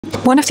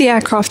One of the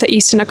aircraft that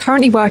Eastern are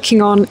currently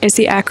working on is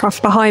the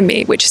aircraft behind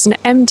me, which is an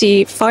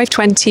MD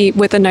 520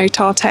 with a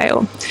NOTAR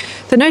tail.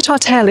 The NOTAR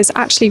tail is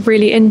actually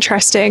really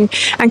interesting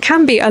and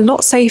can be a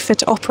lot safer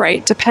to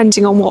operate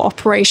depending on what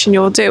operation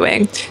you're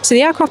doing. So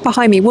the aircraft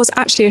behind me was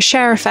actually a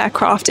sheriff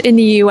aircraft in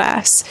the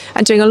US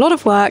and doing a lot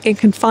of work in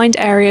confined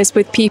areas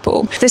with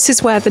people. This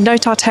is where the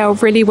NOTAR tail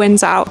really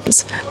wins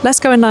out. Let's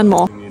go and learn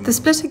more. The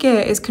splitter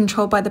gear is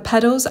controlled by the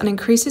pedals and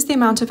increases the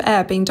amount of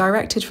air being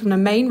directed from the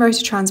main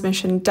rotor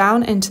transmission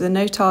down into the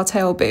NOTAR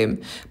tail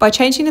boom by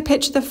changing the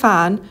pitch of the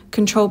fan,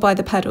 controlled by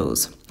the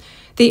pedals.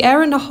 The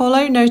air in the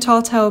hollow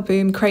NOTAR tail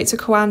boom creates a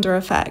coanda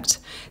effect.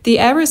 The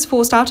air is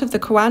forced out of the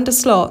coanda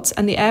slots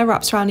and the air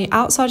wraps around the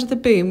outside of the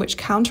boom, which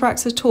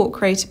counteracts the torque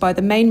created by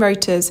the main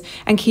rotors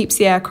and keeps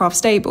the aircraft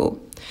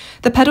stable.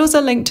 The pedals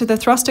are linked to the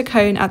thruster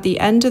cone at the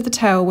end of the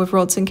tail with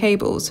rods and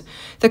cables.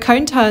 The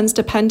cone turns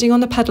depending on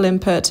the pedal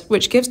input,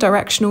 which gives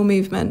directional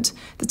movement.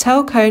 The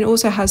tail cone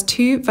also has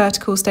two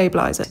vertical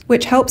stabilizers,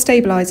 which help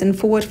stabilize in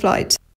forward flight.